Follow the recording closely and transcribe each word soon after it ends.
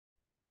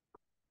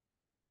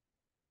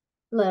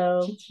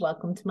Hello,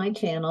 welcome to my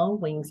channel,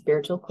 Wing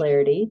Spiritual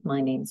Clarity. My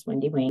name's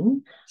Wendy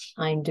Wing.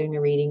 I'm doing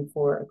a reading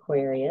for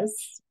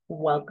Aquarius.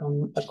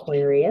 Welcome,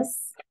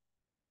 Aquarius.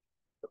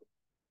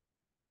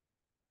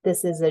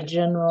 This is a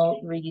general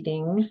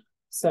reading,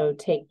 so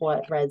take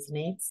what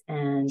resonates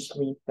and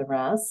leave the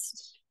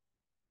rest.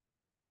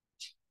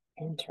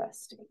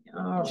 Interesting.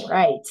 All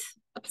right.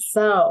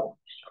 So,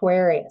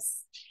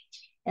 Aquarius,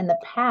 in the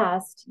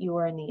past, you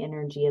were in the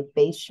energy of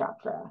base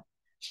chakra.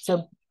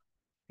 So,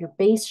 your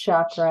base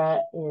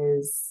chakra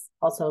is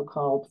also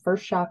called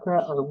first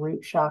chakra or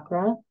root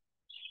chakra.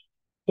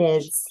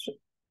 I'm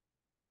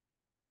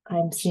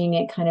seeing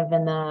it kind of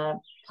in the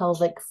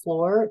pelvic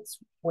floor. It's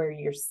where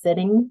you're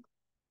sitting.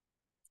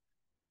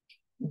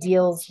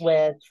 Deals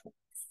with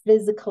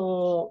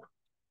physical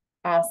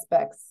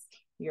aspects,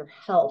 your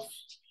health,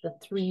 the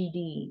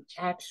 3D,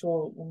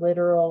 actual,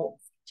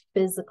 literal,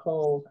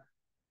 physical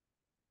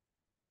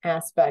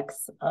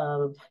aspects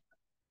of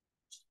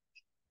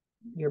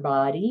your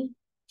body,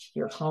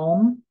 your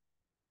home,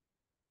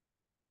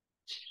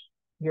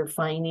 your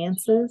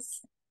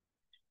finances.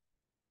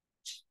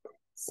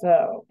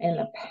 So in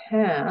the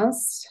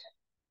past,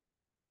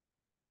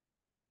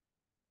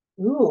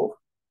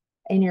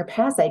 in your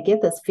past, I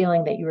get this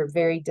feeling that you were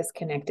very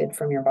disconnected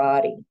from your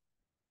body.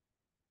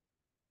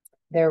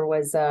 There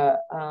was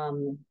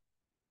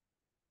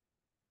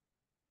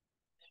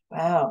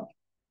wow.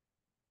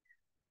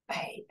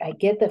 I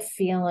get the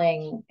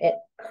feeling it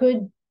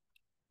could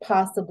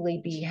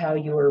possibly be how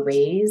you were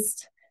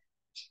raised,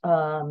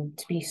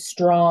 to be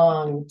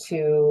strong,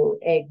 to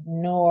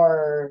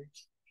ignore.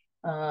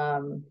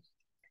 I'm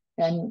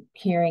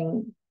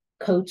hearing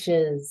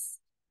coaches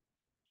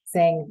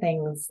saying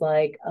things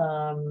like,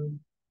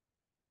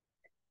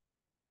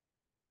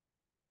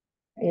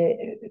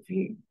 if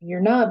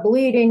you're not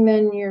bleeding,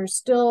 then you're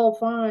still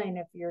fine.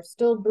 If you're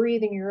still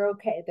breathing, you're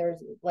okay.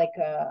 There's like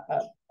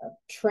a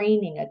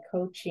training, a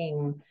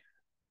coaching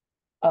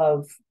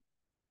of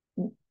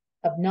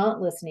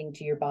not listening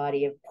to your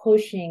body, of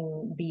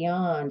pushing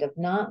beyond, of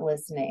not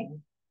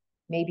listening.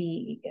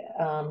 Maybe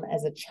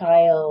as a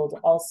child,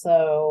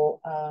 also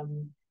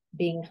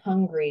being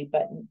hungry,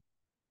 but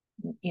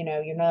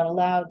you're not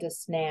allowed to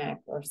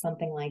snack or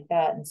something like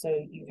that. And so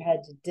you've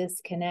had to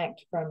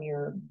disconnect from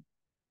your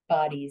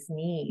body's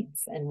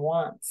needs and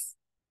wants.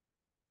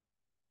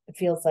 It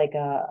feels like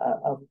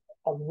a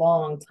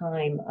long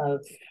time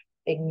of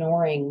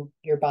ignoring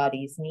your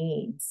body's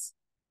needs,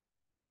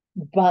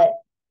 but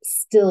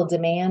still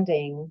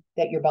demanding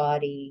that your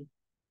body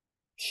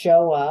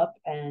show up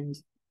and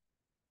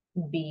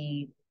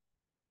be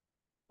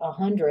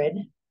 100,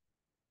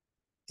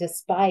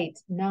 despite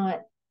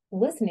not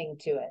listening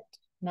to it,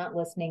 not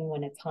listening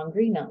when it's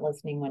hungry, not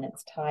listening when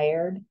it's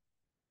tired.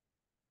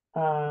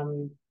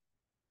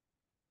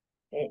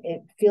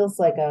 It feels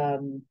like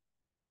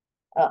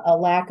a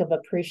lack of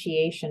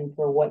appreciation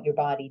for what your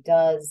body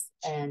does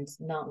and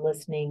not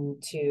listening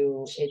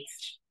to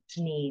its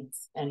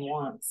needs and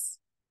wants.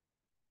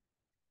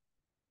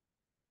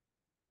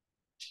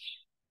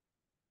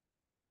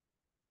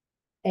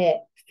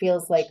 It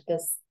feels like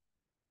this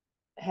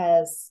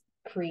has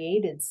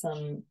created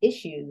some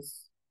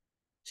issues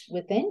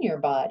within your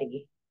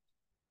body,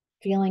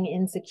 feeling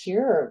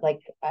insecure.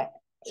 Like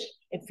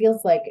it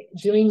feels like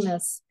doing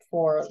this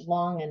for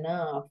long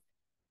enough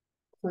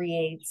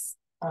creates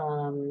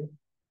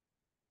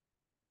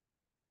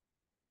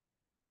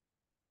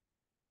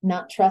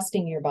not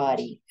trusting your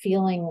body,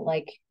 feeling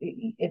like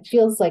it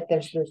feels like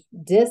there's this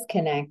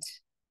disconnect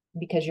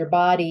because your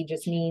body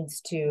just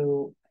needs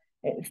to,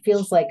 it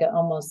feels like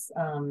almost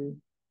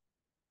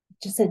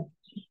just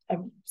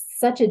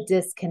such a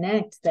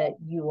disconnect that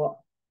your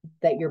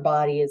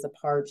body is a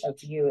part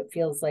of you. It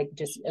feels like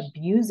just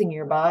abusing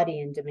your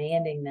body and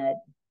demanding that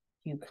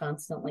you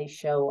constantly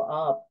show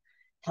up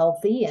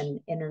healthy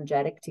and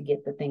energetic to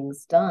get the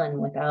things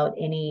done without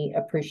any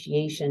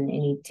appreciation,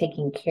 any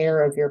taking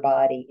care of your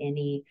body,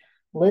 any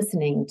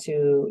listening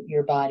to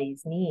your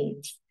body's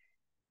needs.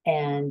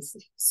 And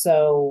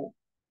so,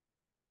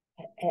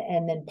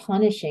 and then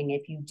punishing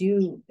if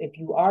you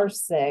are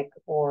sick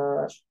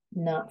or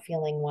not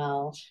feeling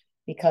well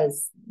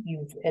because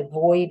you've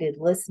avoided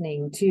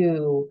listening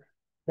to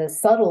the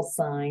subtle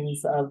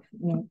signs of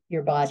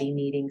your body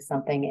needing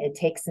something. It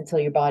takes until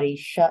your body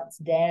shuts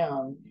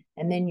down,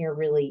 and then you're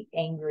really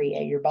angry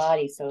at your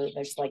body. So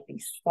there's like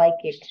these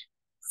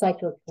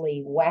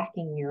cyclically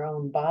whacking your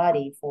own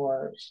body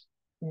for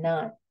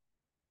not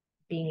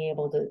being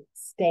able to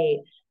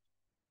stay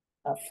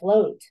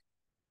afloat.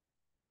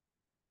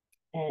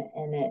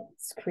 And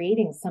it's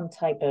creating some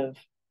type of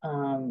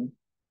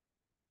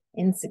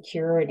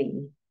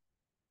insecurity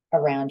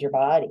around your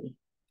body.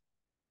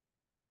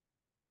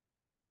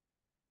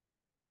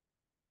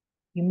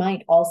 You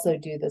might also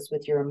do this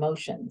with your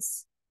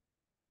emotions,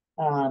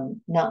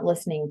 not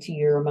listening to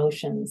your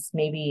emotions.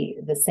 Maybe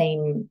in the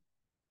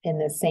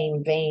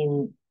same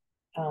vein,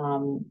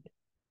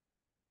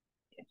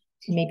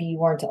 maybe you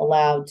weren't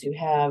allowed to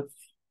have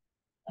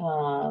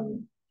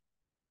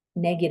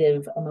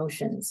negative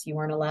emotions. You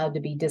weren't allowed to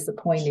be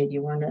disappointed.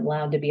 You weren't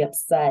allowed to be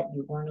upset.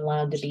 You weren't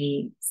allowed to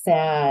be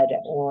sad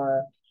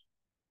or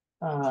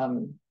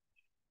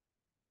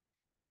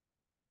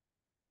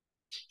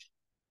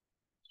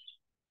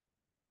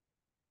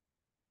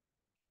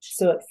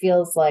so it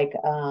feels like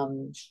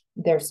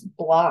there's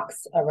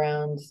blocks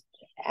around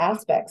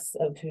aspects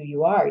of who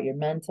you are, your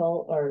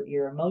mental or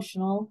your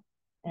emotional,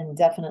 and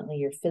definitely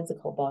your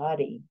physical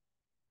body.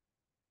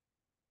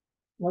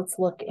 Let's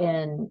look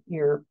in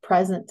your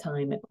present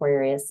time.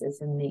 Aquarius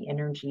is in the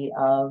energy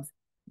of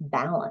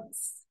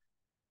balance,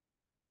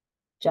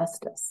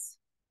 justice.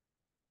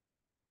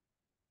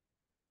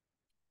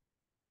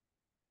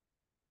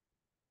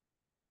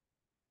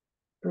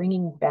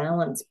 Bringing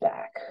balance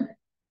back.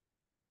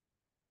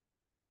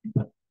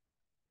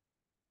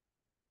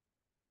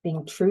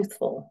 Being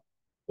truthful,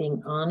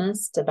 being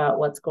honest about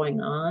what's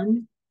going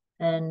on,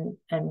 and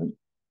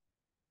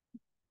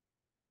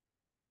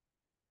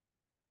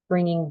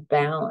bringing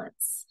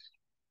balance.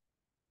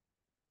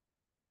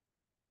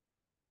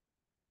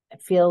 I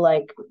feel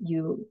like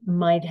you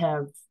might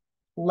have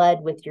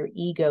led with your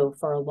ego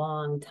for a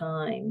long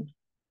time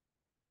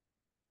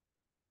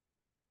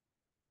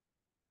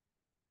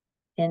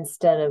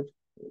instead of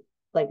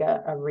like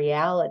a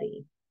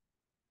reality.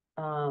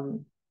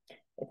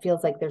 It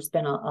feels like there's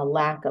been a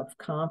lack of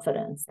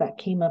confidence that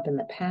came up in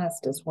the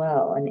past as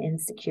well, and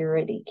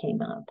insecurity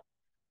came up.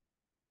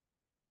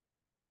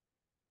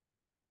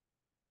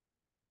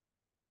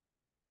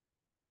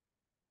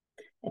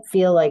 I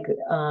feel like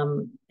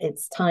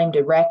it's time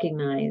to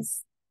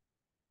recognize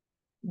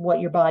what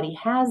your body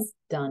has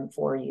done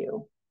for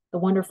you, the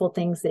wonderful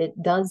things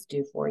it does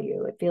do for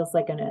you. It feels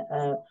like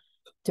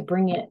to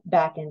bring it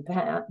back in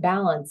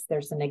balance,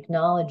 there's an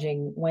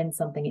acknowledging when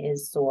something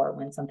is sore,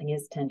 when something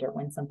is tender,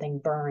 when something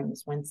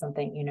burns, when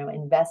something,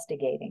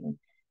 investigating,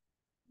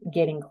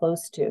 getting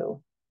close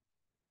to,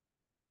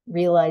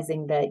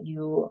 realizing that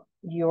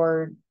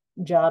your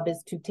job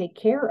is to take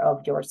care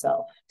of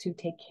yourself, to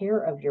take care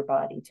of your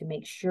body, to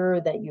make sure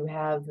that you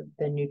have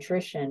the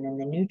nutrition and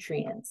the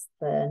nutrients,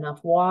 enough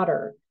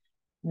water,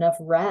 enough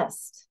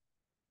rest,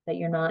 that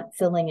you're not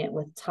filling it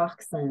with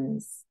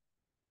toxins,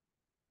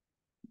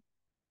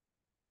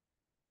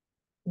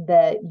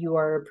 that you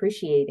are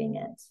appreciating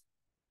it,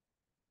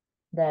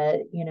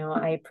 that,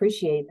 I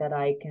appreciate that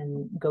I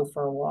can go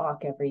for a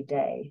walk every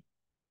day.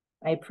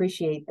 I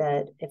appreciate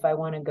that if I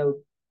want to go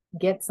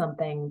get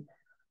something,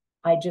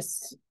 I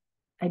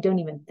don't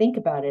even think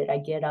about it. I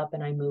get up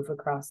and I move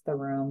across the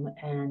room,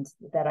 and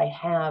that I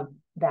have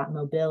that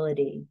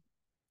mobility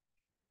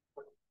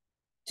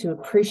to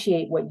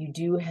appreciate what you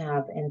do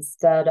have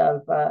instead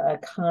of a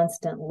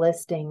constant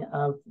listing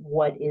of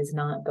what is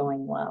not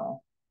going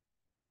well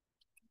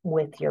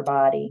with your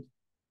body.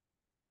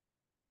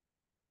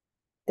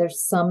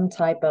 There's some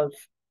type of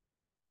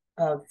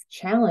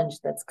challenge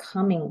that's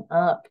coming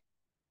up.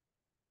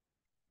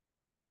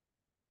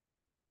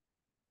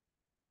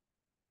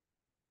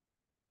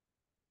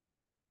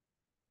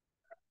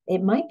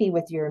 It might be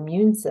with your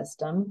immune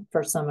system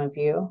for some of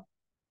you.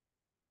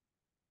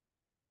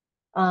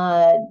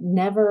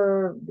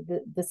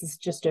 This is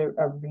just a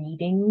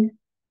reading.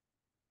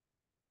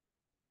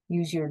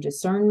 Use your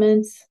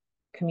discernment,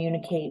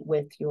 communicate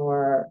with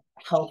your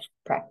health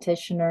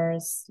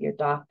practitioners, your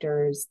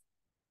doctors.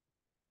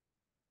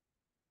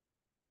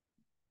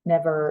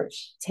 Never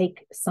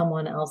take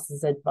someone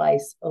else's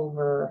advice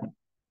over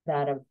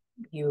that of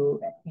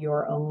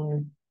your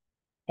own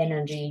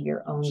energy,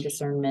 your own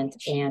discernment,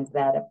 and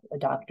that of the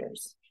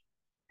doctors.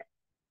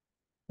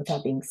 With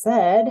that being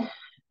said,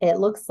 it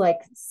looks like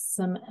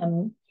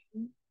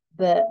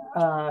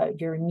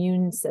your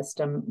immune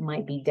system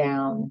might be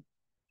down,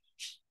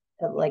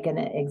 like an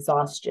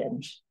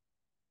exhaustion.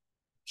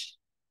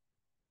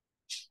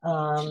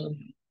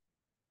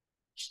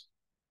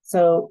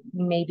 So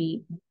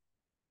maybe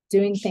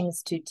doing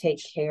things to take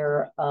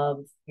care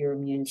of your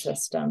immune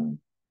system.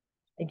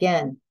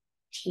 Again,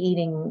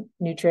 eating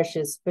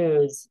nutritious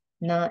foods,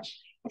 not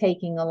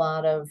taking a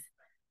lot of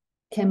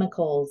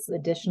chemicals,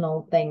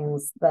 additional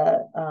things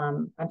that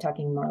I'm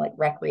talking more like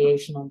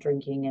recreational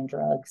drinking and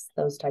drugs,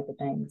 those type of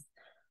things,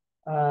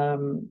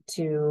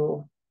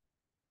 to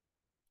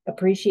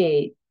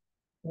appreciate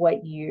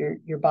what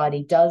your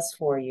body does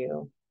for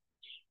you,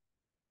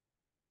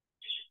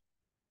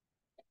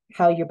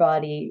 how your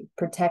body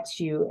protects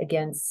you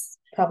against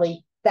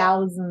probably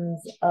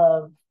thousands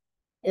of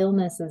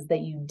illnesses that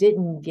you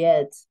didn't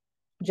get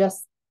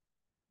just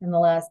in the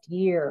last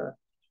year,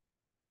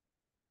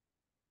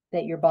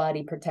 that your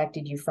body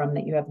protected you from,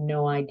 that you have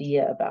no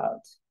idea about.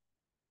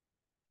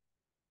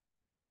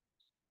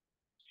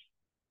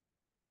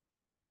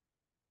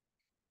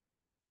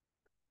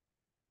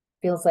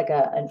 Feels like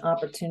an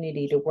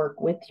opportunity to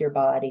work with your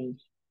body.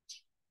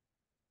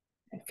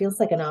 It feels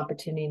like an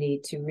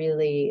opportunity to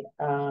really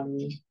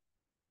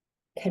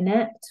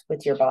connect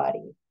with your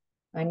body.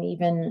 I'm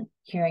even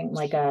hearing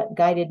like a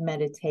guided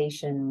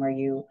meditation where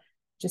you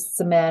just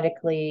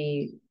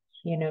somatically,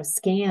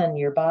 scan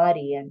your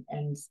body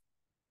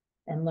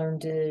and learn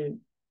to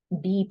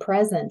be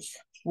present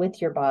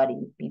with your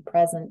body, be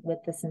present with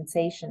the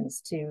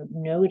sensations, to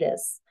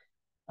notice,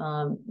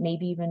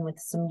 maybe even with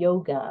some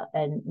yoga,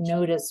 and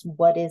notice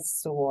what is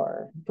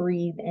sore,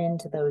 breathe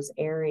into those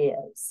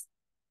areas.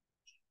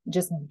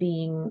 Just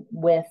being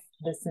with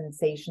the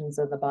sensations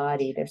of the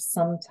body. There's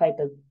some type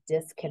of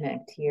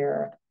disconnect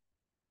here,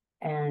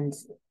 and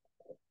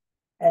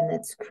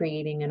it's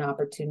creating an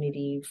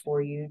opportunity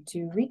for you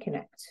to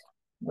reconnect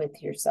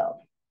with yourself.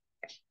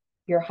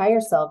 Your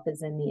higher self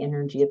is in the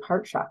energy of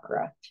heart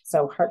chakra.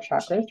 So heart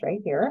chakra is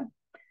right here.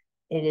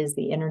 It is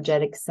the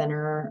energetic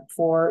center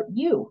for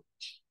you.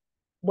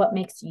 What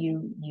makes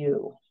you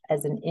you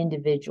as an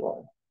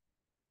individual?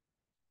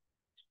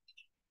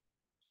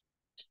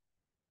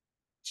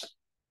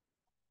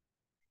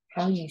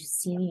 How you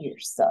see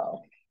yourself.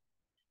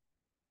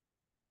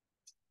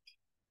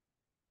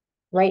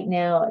 Right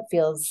now, it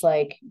feels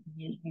like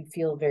you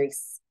feel very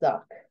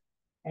stuck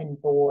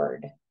and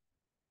bored.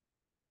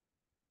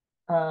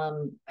 I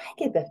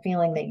get the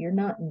feeling that you're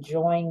not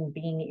enjoying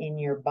being in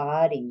your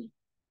body.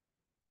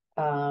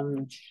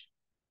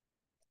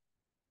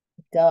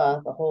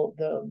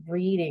 The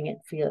reading,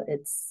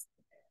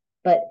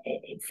 but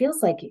it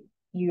feels like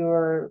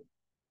you've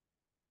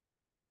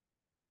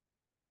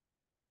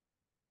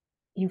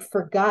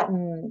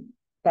forgotten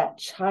that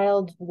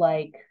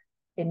childlike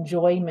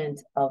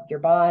enjoyment of your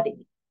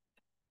body.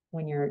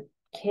 When you're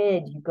a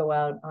kid, you go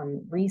out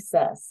on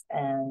recess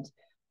and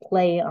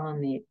play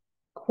on the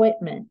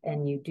equipment,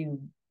 and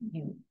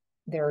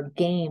there are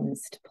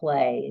games to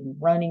play and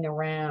running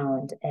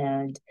around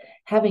and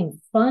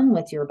having fun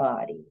with your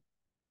body.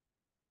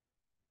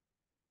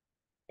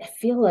 I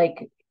feel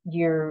like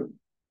you're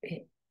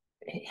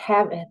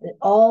have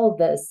all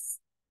this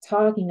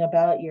talking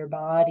about your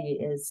body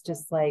is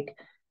just like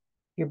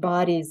your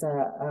body's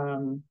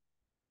a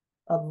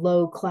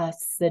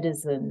low-class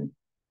citizen.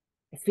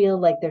 I feel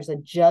like there's a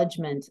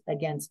judgment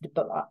against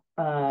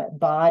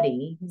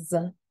bodies,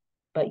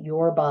 but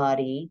your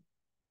body,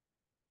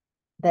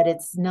 that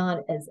it's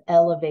not as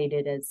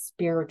elevated as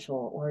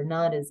spiritual, or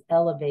not as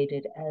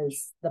elevated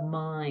as the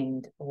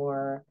mind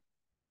or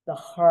the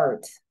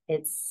heart.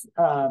 It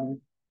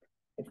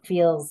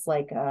feels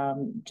like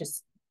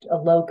just a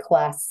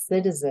low-class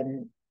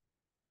citizen,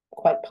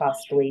 quite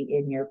possibly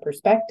in your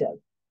perspective.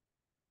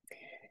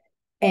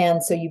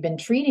 And so you've been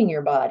treating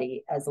your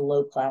body as a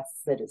low-class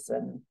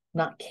citizen,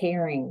 not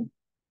caring.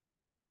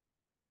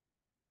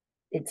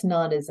 It's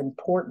not as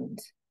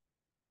important.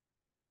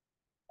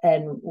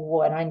 And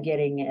what I'm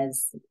getting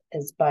is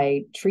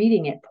by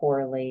treating it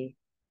poorly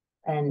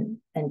and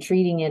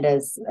treating it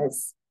as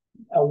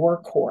a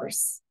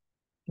workhorse,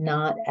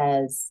 not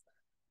as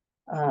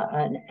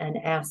an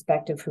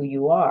aspect of who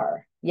you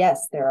are.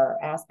 Yes, there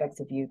are aspects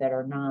of you that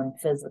are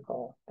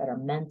non-physical, that are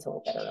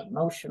mental, that are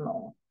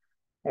emotional,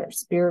 that are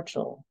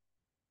spiritual.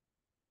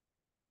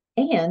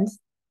 And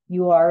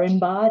you are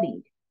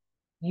embodied.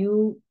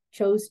 You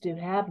chose to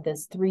have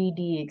this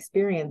 3D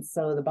experience,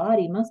 so the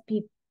body must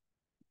be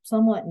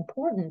somewhat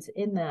important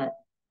in that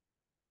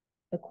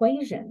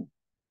equation.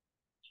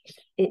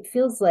 It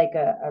feels like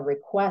a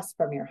request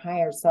from your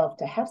higher self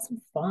to have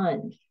some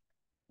fun.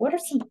 What are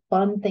some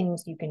fun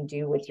things you can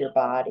do with your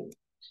body?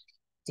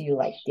 Do you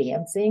like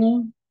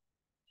dancing?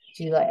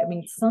 Do you like,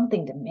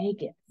 something to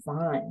make it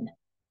fun?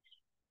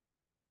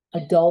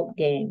 Adult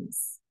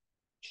games.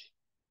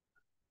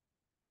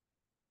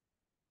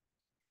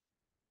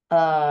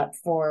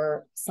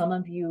 For some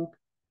of you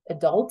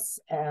adults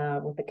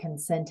with a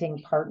consenting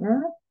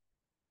partner,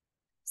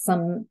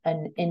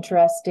 an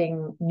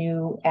interesting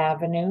new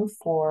avenue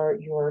for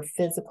your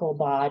physical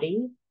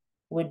body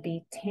would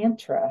be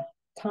tantric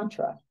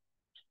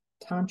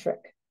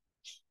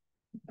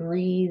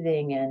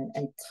breathing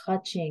and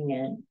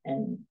touching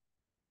and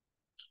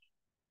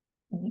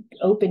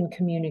open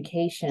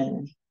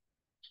communication.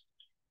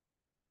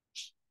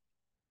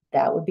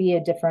 That would be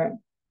a different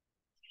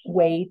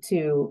way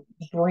to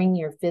bring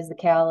your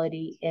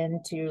physicality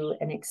into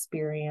an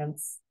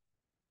experience,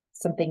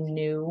 something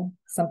new,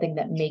 something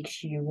that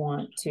makes you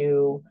want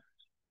to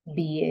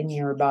be in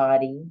your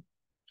body,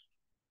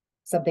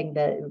 something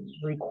that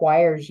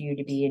requires you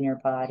to be in your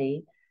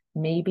body.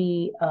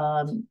 Maybe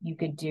you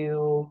could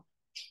do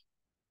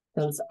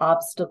those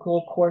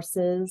obstacle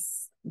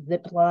courses,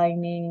 zip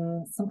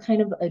lining, some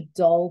kind of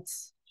adult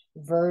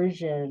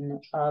version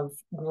of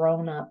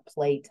grown-up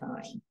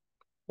playtime.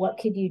 What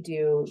could you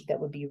do that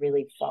would be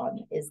really fun?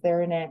 Is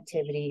there an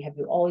activity? Have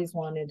you always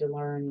wanted to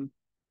learn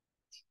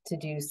to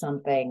do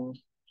something,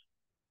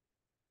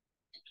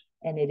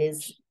 and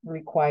it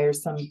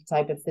requires some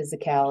type of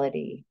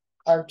physicality,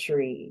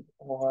 archery,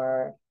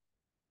 or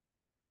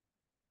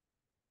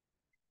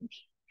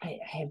I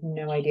have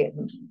no idea,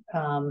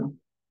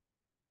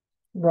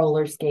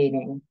 roller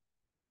skating,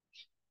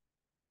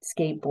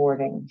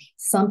 skateboarding,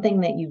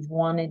 something that you've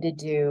wanted to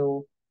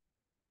do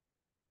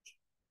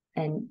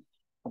and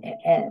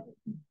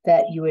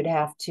that you would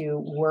have to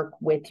work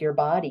with your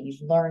body.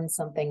 You've learned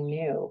something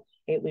new.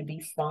 It would be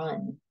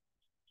fun.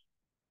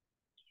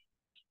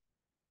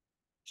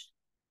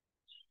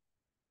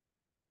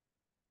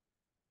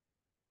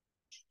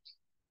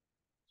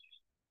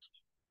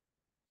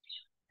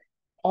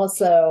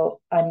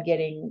 Also, I'm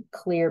getting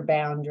clear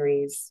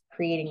boundaries,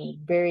 creating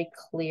very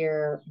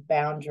clear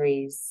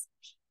boundaries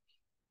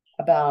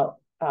about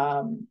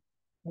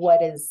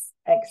what is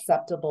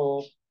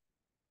acceptable,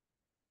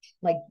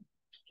 like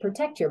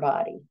protect your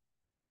body.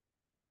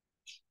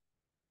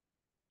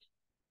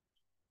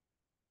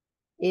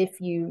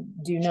 If you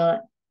do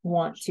not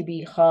want to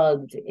be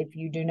hugged, if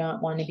you do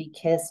not want to be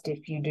kissed,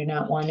 if you do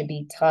not want to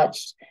be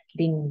touched,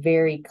 being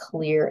very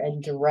clear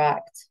and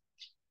direct,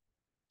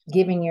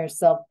 giving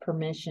yourself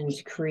permission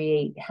to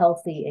create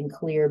healthy and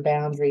clear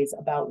boundaries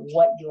about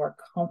what you're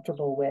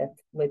comfortable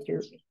with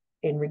your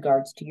in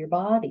regards to your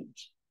body.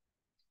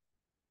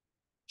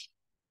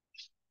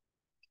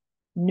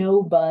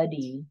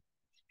 Nobody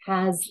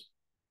has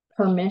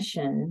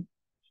permission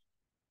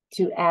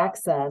to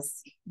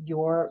access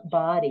your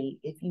body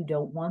if you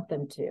don't want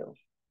them to.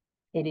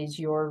 It is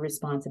your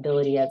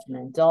responsibility as an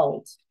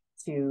adult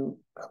to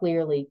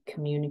clearly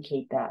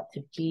communicate that,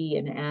 to be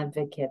an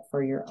advocate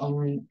for your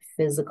own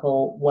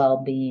physical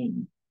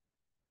well-being.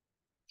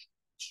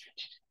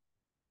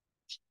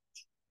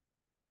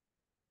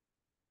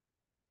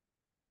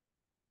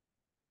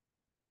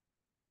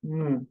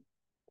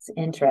 It's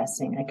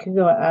interesting.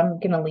 I'm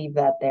going to leave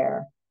that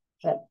there.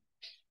 But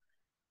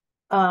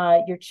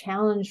your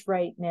challenge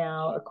right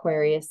now,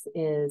 Aquarius,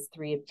 is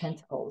 3 of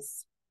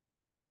Pentacles,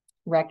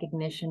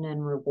 recognition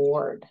and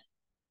reward.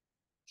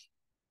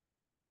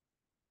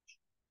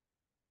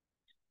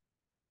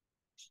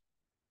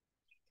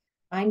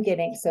 I'm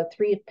getting, so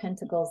 3 of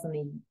Pentacles in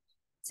the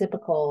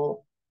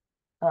typical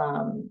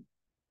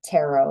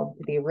tarot,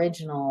 the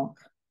original,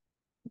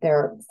 there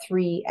are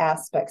 3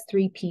 aspects,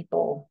 3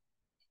 people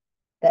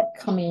that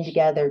coming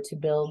together to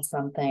build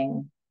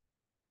something.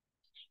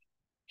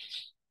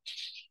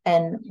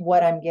 And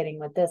what I'm getting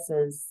with this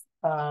is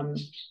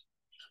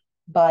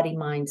body,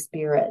 mind,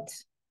 spirit,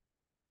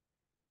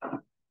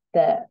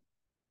 that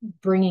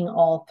bringing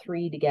all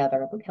 3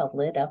 together. Look how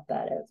lit up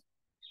that is.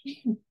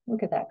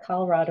 Look at that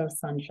Colorado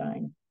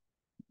sunshine.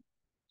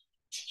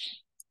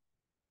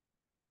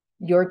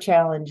 Your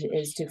challenge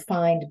is to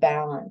find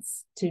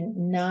balance, to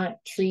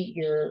not treat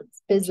your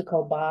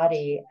physical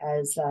body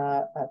as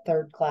a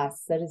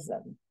third-class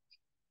citizen,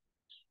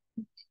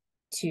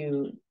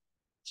 to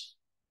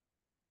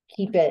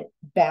keep it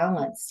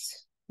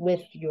balanced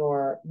with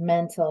your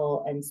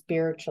mental and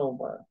spiritual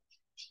work.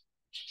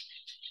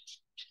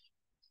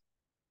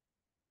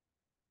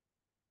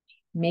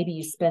 Maybe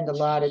you spend a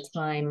lot of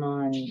time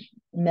on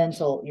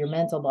your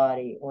mental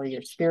body or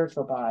your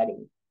spiritual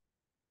body.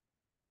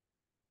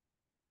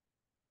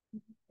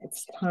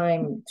 It's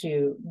time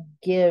to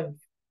give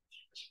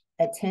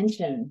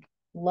attention,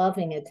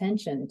 loving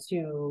attention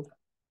to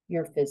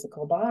your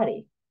physical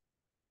body.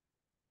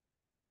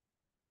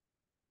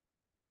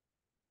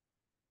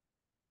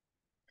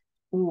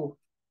 Ooh,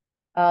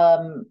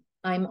 I'm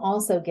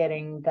also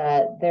getting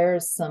that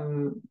there's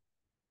some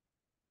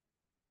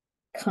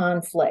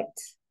conflict.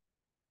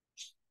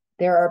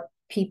 There are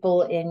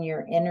people in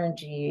your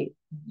energy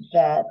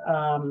that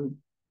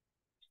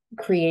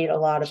create a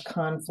lot of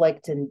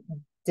conflict and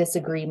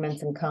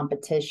disagreements and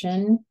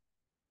competition.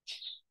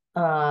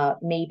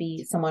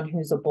 Maybe someone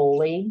who's a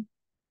bully.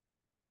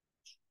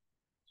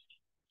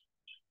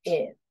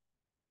 If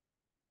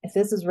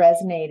this is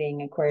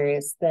resonating,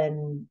 Aquarius,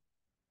 then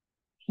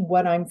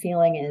what I'm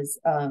feeling is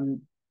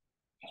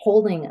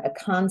holding a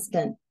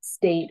constant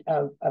state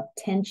of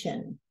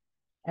tension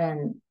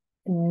and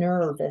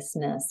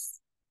nervousness.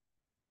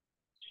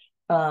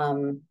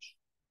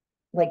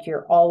 Like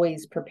you're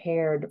always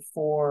prepared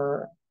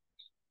for,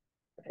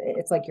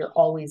 it's like you're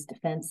always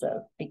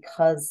defensive,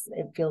 because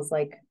it feels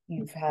like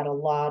you've had a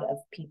lot of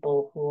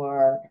people who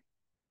are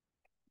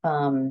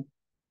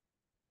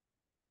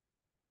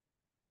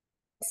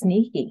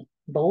sneaky,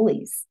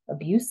 bullies,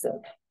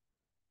 abusive.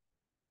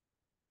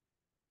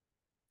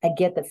 I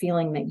get the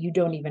feeling that you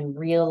don't even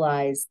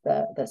realize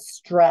the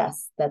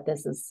stress that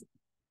this is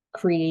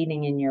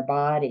creating in your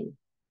body,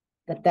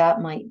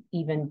 that might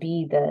even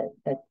be the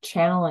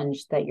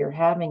challenge that you're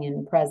having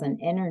in present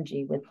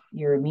energy with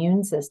your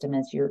immune system,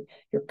 as you're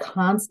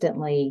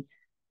constantly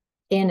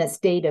in a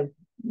state of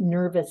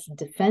nervous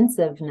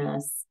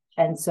defensiveness.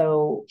 And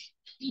so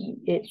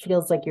it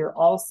feels like you're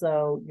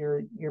also,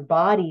 your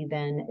body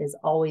then is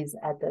always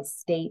at the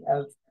state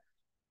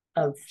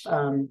of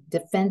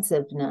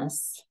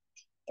defensiveness,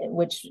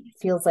 which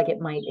feels like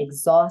it might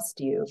exhaust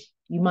you.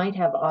 You might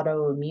have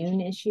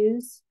autoimmune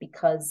issues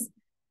because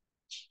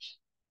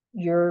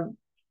you're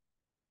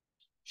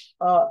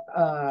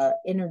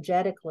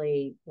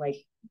energetically like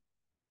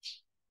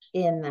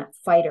in that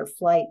fight or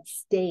flight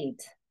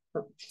state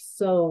for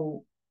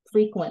so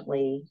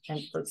frequently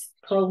and for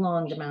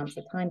prolonged amounts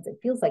of times. It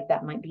feels like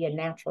that might be a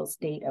natural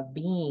state of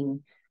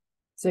being.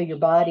 So your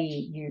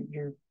body,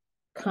 you're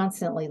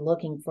constantly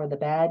looking for the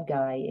bad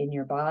guy in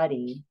your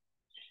body.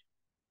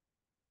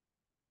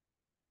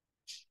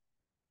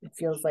 It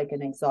feels like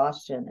an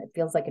exhaustion. It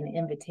feels like an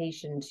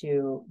invitation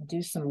to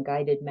do some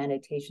guided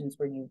meditations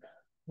where you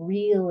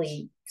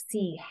really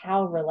see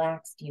how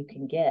relaxed you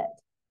can get.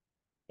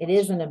 It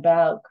isn't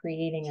about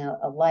creating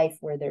a life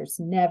where there's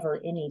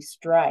never any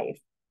strife.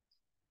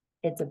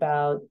 It's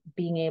about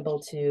being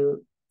able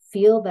to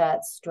feel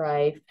that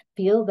strife,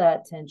 feel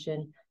that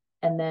tension,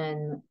 and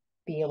then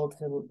be able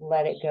to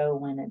let it go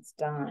when it's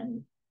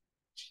done.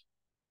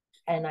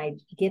 And I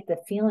get the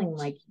feeling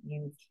like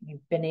you've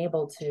been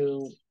able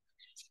to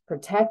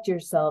protect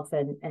yourself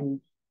and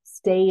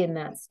stay in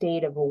that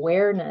state of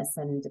awareness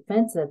and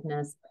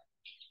defensiveness,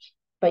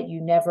 but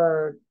you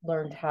never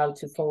learned how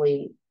to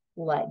fully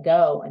let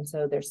go. And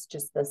so there's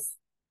just this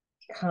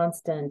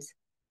constant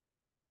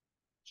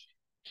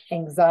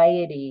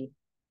anxiety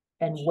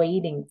and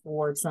waiting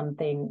for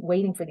something,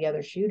 waiting for the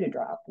other shoe to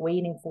drop,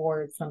 waiting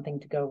for something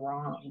to go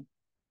wrong.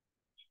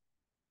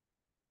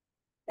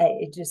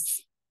 It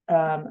just,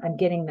 I'm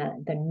getting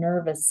that the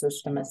nervous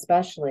system,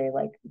 especially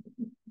like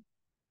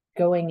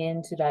going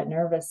into that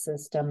nervous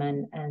system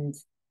and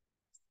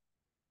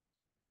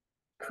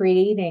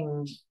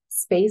creating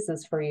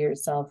spaces for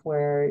yourself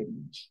where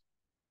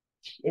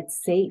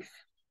it's safe.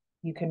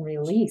 You can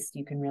release,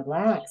 you can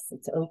relax.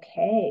 It's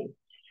okay.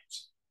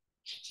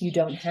 You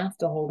don't have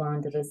to hold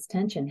on to this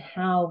tension.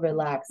 How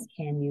relaxed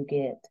can you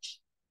get?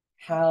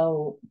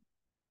 How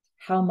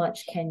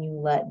much can you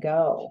let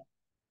go?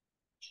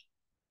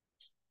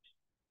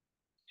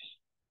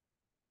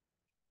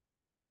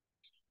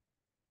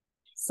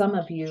 Some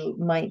of you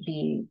might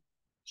be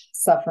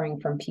suffering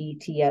from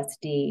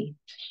PTSD.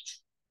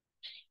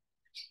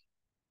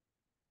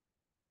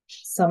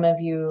 Some of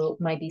you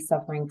might be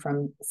suffering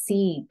from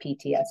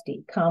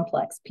CPTSD,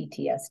 complex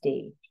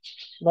PTSD,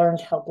 learned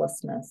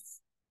helplessness.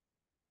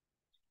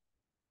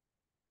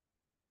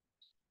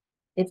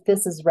 If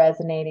this is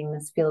resonating,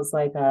 this feels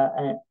like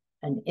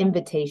an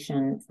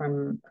invitation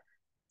from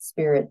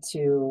Spirit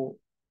to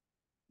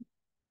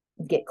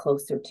get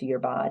closer to your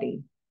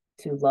body,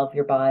 to love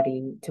your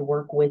body, to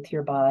work with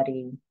your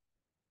body,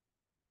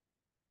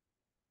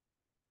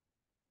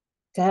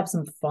 to have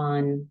some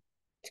fun,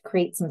 to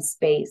create some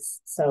space.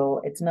 So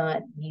it's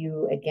not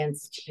you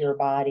against your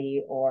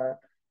body or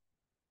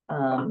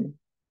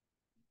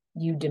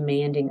you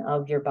demanding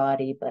of your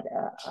body, but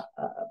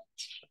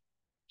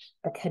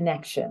a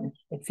connection.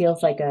 It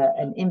feels like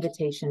an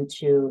invitation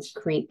to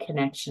create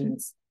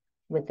connections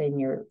within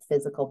your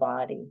physical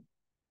body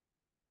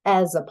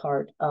as a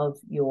part of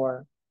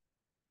your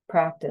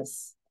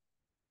practice,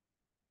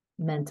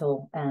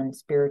 mental and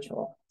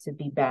spiritual, to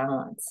be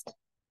balanced.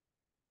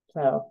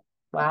 So,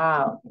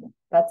 wow,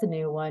 that's a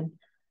new one.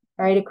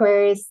 All right,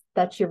 Aquarius,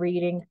 that's your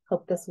reading.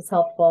 Hope this was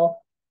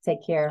helpful.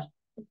 Take care.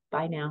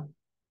 Bye now.